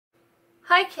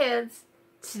Hi kids!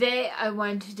 Today I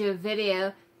wanted to do a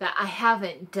video that I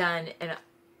haven't done in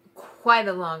quite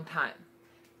a long time.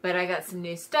 But I got some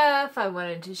new stuff I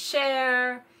wanted to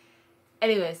share.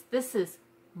 Anyways, this is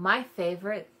my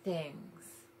favorite things.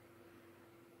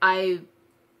 I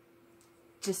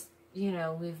just,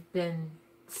 we've been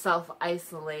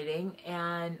self-isolating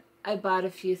and I bought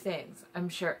a few things. I'm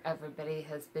sure everybody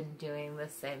has been doing the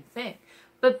same thing.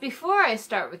 But before I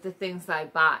start with the things I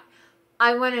bought,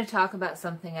 I want to talk about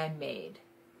something I made.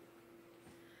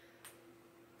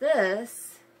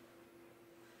 This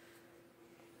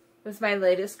was my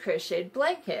latest crocheted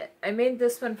blanket. I made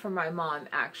this one for my mom,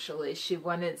 actually. She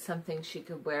wanted something she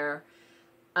could wear,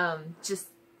 just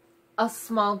a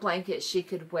small blanket she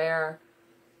could wear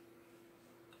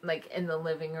like in the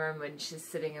living room when she's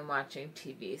sitting and watching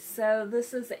TV. So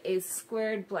this is a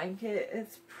squared blanket.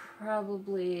 It's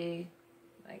probably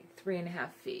like 3.5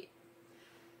 feet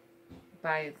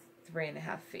by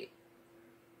 3.5 feet.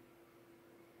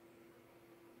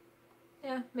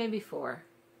 Yeah, maybe 4.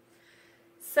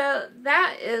 So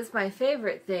that is my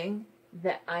favorite thing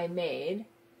that I made.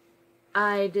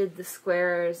 I did the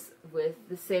squares with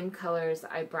the same colors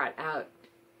I brought out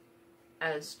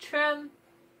as trim.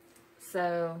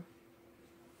 So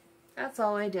that's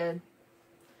all I did.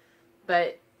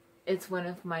 But it's one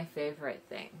of my favorite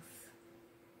things.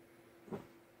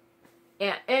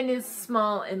 And it's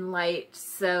small and light,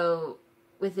 so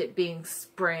with it being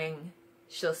spring,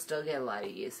 she'll still get a lot of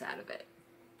use out of it.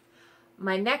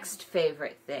 My next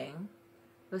favorite thing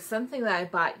was something that I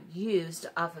bought used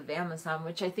off of Amazon,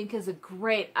 which I think is a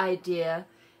great idea.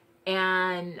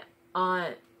 And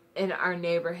in our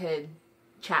neighborhood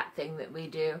chat thing that we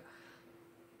do,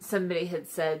 somebody had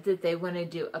said that they want to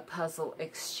do a puzzle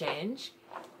exchange.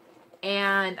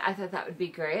 And I thought that would be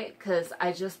great because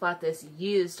I just bought this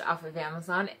used off of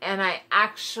Amazon and I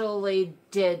actually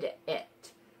did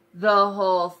it. The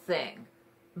whole thing.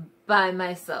 By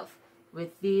myself.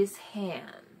 With these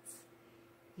hands.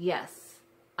 Yes,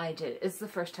 I did. It's the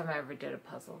first time I ever did a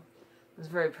puzzle. I was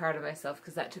very proud of myself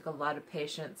because that took a lot of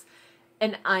patience.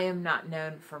 And I am not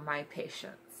known for my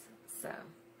patience. So,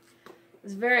 I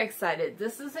was very excited.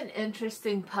 This is an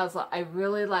interesting puzzle. I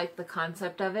really like the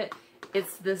concept of it.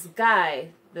 It's this guy,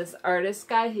 this artist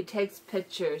guy, he takes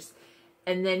pictures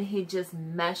and then he just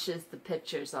meshes the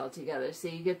pictures all together. So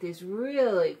you get these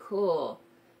really cool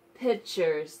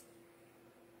pictures.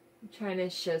 I'm trying to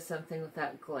show something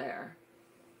without glare.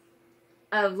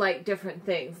 Of like different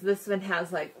things. This one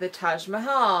has like the Taj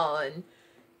Mahal and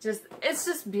it's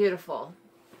just beautiful.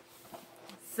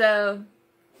 So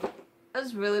I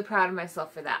was really proud of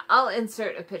myself for that. I'll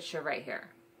insert a picture right here.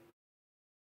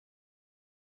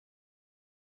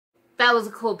 That was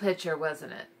a cool picture,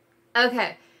 wasn't it?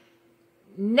 Okay,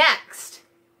 next,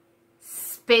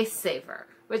 Space Saver,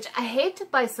 which I hate to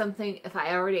buy something if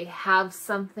I already have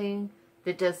something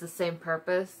that does the same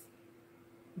purpose,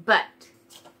 but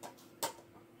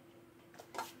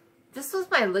this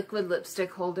was my liquid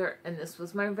lipstick holder and this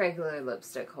was my regular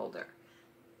lipstick holder.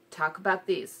 Talk about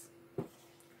these.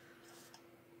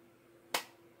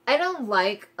 I don't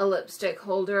like a lipstick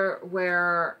holder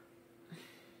where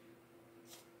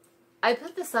I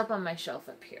put this up on my shelf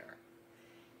up here,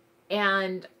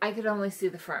 and I could only see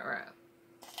the front row.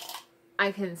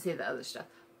 I couldn't see the other stuff.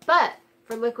 But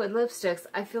for liquid lipsticks,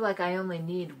 I feel like I only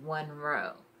need one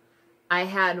row. I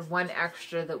had one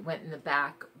extra that went in the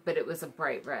back, but it was a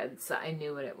bright red, so I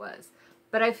knew what it was.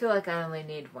 But I feel like I only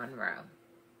need one row.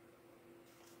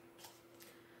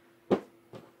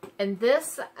 And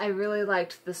this, I really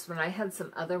liked this one. I had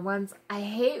some other ones. I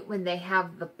hate when they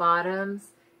have the bottoms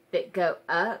that go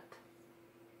up,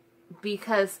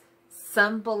 because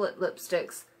some bullet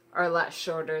lipsticks are a lot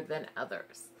shorter than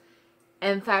others.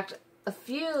 In fact, a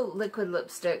few liquid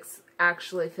lipsticks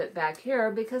actually fit back here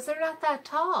because they're not that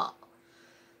tall.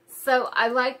 So I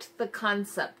liked the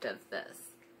concept of this.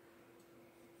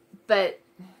 But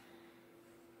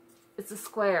it's a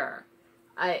square.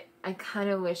 I kind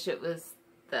of wish it was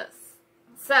this.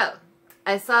 So,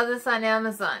 I saw this on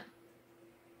Amazon.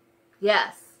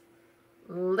 Yes,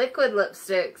 liquid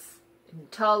lipsticks,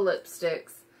 tall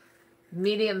lipsticks,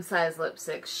 medium-sized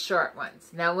lipsticks, short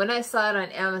ones. Now, when I saw it on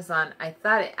Amazon, I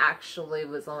thought it actually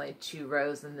was only 2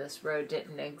 rows and this row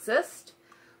didn't exist,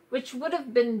 which would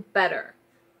have been better.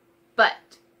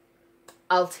 But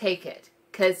I'll take it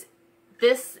because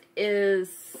this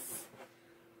is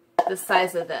the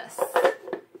size of this.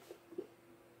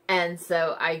 And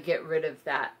so I get rid of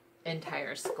that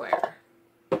entire square.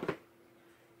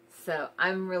 So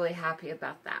I'm really happy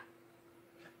about that.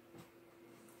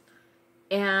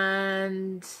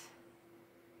 And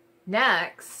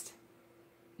next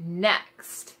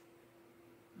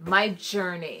my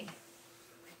journey.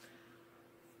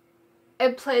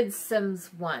 I played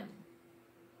Sims 1.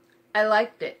 I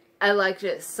liked it. I liked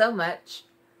it so much,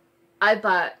 I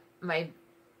bought my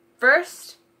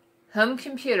first home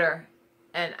computer.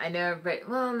 And I know everybody,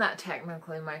 well, not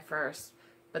technically my first,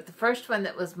 but the first one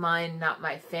that was mine, not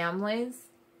my family's.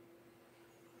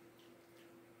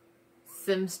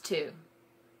 Sims 2.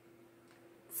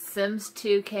 Sims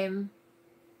 2 came,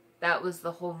 that was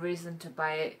the whole reason to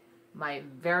buy my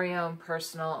very own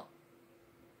personal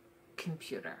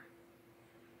computer.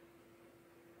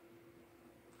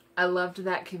 I loved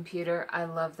that computer. I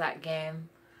loved that game.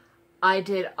 I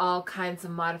did all kinds of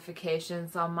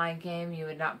modifications on my game. You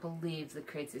would not believe the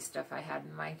crazy stuff I had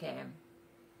in my game.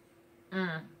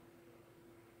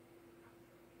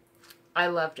 I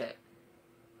loved it.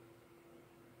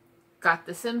 Got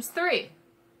the Sims 3.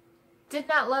 Did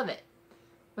not love it.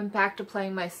 Went back to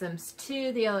playing my Sims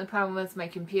 2. The only problem was my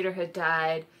computer had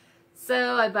died.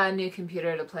 So I bought a new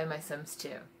computer to play my Sims 2.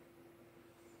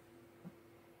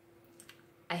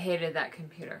 I hated that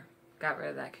computer. Got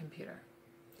rid of that computer.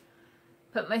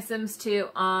 Put my Sims 2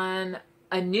 on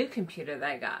a new computer that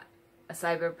I got. A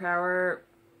CyberPower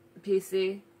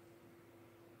PC.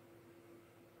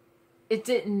 It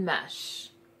didn't mesh.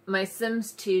 My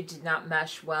Sims 2 did not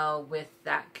mesh well with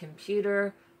that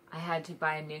computer. I had to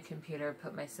buy a new computer,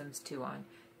 put my Sims 2 on.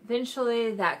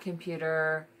 Eventually, that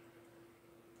computer...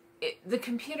 the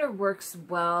computer works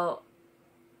well,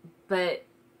 but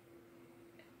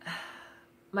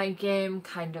my game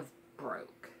kind of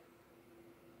broke.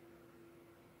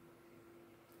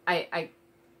 I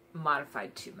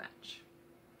modified too much.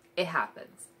 It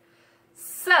happens.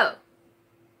 So,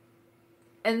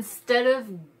 instead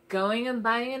of going and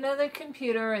buying another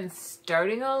computer and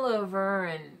starting all over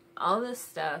and all this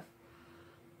stuff,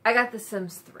 I got The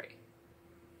Sims 3.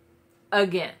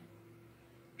 Again.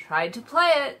 Tried to play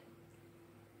it.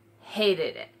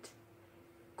 Hated it.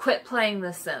 Quit playing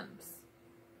The Sims.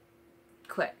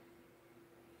 Quit.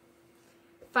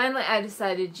 Finally, I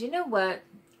decided, you know what?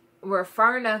 We're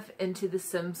far enough into The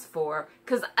Sims 4,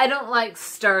 because I don't like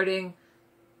starting,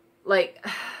 like,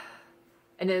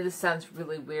 I know this sounds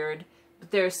really weird, but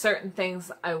there are certain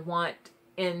things I want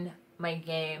in my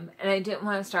game, and I didn't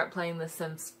want to start playing The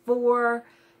Sims 4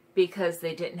 because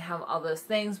they didn't have all those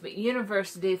things, but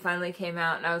University finally came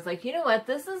out, and I was like, you know what,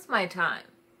 this is my time.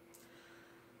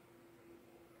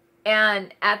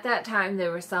 And at that time, they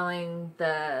were selling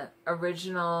the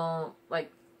original,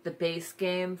 like, the base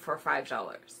game for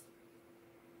 $5.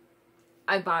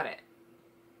 I bought it.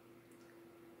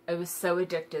 I was so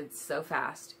addicted so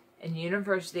fast. And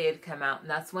University had come out, and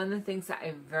that's one of the things that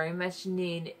I very much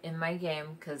need in my game,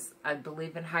 because I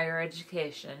believe in higher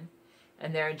education,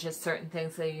 and there are just certain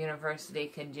things that a university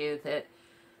can do that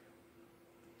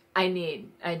I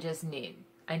just need.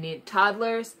 I need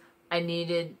toddlers. I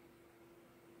needed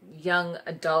young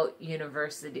adult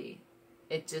university.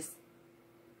 It just,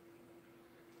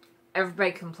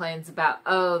 everybody complains about,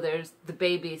 oh, the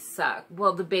babies suck.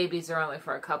 Well, the babies are only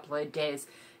for a couple of days,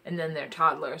 and then they're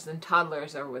toddlers, and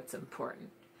toddlers are what's important.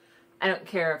 I don't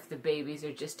care if the babies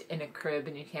are just in a crib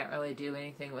and you can't really do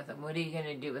anything with them. What are you going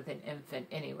to do with an infant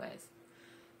anyways?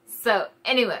 So,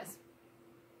 anyways,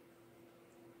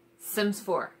 Sims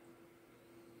 4.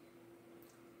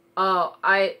 Oh,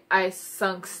 I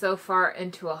sunk so far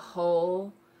into a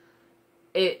hole.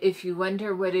 If you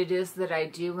wonder what it is that I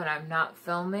do when I'm not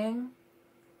filming,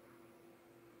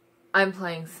 I'm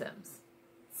playing Sims.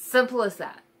 Simple as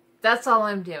that. That's all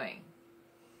I'm doing.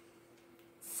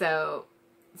 So,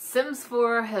 Sims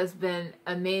 4 has been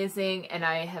amazing, and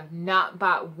I have not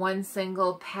bought one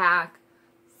single pack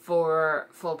for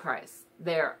full price.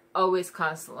 They're always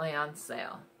constantly on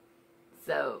sale.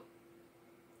 So,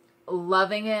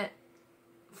 loving it.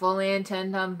 Fully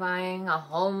intend on buying a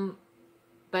whole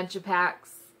bunch of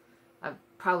packs. I've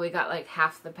probably got like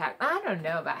half the pack. I don't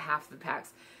know about half the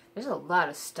packs. There's a lot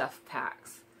of stuff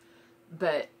packs.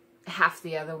 But half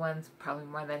the other ones, probably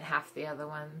more than half the other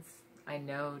ones. I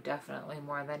know definitely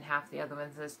more than half the other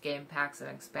ones is game packs and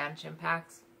expansion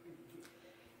packs.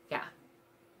 Yeah.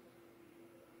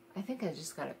 I think I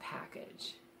just got a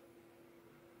package.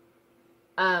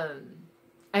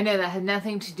 I know that had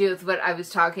nothing to do with what I was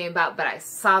talking about, but I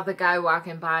saw the guy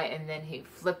walking by and then he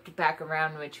flipped back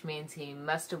around, which means he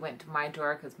must have went to my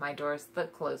door because my door is the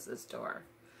closest door.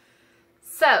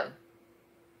 So,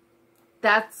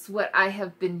 that's what I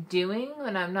have been doing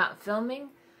when I'm not filming.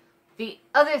 The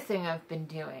other thing I've been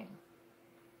doing,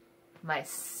 my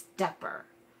stepper.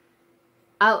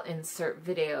 I'll insert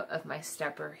video of my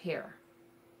stepper here.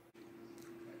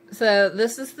 So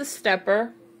this is the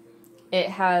stepper. It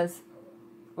has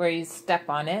where you step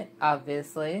on it,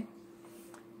 obviously.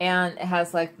 And it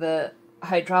has like the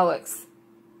hydraulics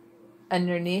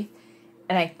underneath.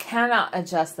 And I cannot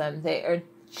adjust them. They are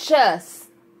just,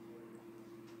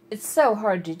 it's so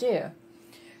hard to do.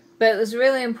 But it was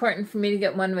really important for me to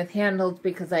get one with handles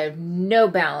because I have no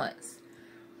balance.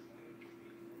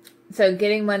 So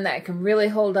getting one that I can really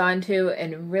hold on to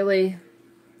and really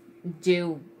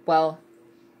do well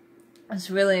is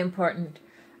really important.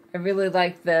 I really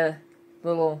like the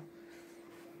little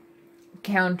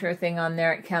counter thing on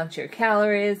there. It counts your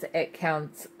calories, it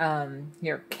counts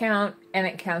your count, and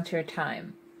it counts your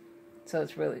time. So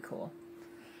it's really cool.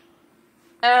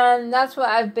 And that's what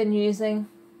I've been using.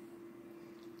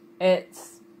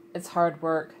 It's hard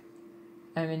work.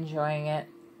 I'm enjoying it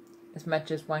as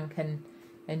much as one can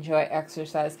enjoy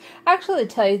exercise. Actually, to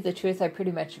tell you the truth, I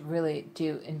pretty much really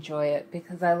do enjoy it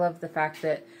because I love the fact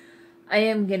that I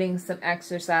am getting some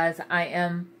exercise. I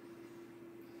am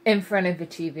in front of a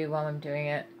TV while I'm doing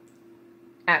it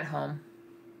at home.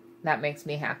 That makes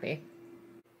me happy.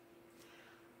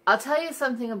 I'll tell you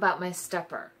something about my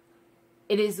stepper.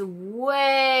 It is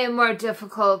way more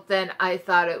difficult than I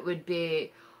thought it would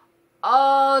be.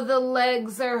 Oh, the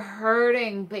legs are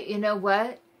hurting, but you know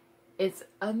what? It's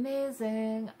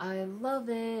amazing. I love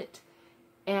it.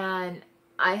 And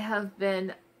I have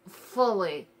been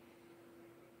fully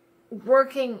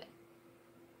working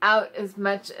out as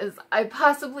much as I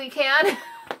possibly can.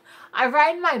 I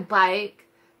ride my bike,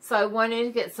 so I wanted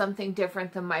to get something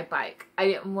different than my bike. I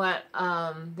didn't want,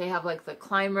 they have like the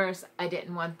climbers. I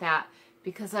didn't want that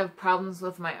because I have problems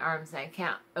with my arms and I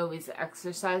can't always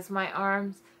exercise my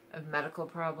arms. I have medical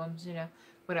problems, you know,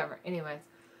 whatever. Anyways,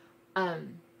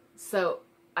 so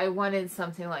I wanted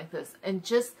something like this. And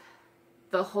just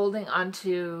the holding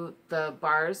onto the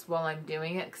bars while I'm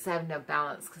doing it, because I have no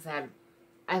balance, because I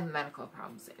have medical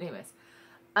problems. Anyways,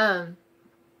 a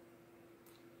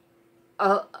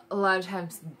lot of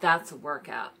times that's a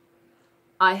workout.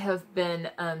 I have been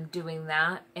doing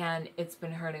that, and it's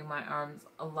been hurting my arms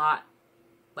a lot.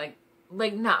 Like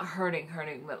not hurting,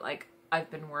 but like I've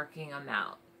been working them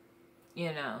out,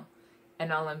 you know,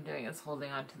 and all I'm doing is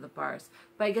holding onto the bars.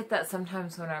 But I get that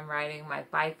sometimes when I'm riding my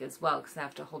bike as well, because I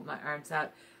have to hold my arms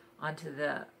out onto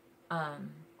the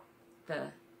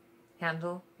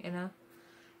handle, you know,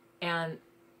 and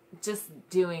just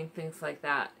doing things like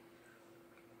that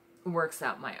works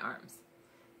out my arms.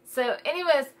 So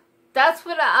anyways, that's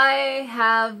what I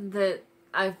have that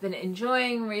I've been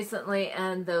enjoying recently,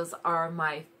 and those are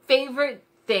my favorite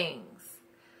things.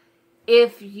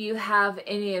 If you have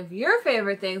any of your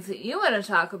favorite things that you want to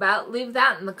talk about, leave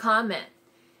that in the comment.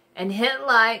 And hit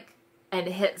like and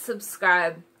hit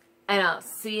subscribe, and I'll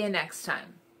see you next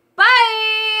time. Bye!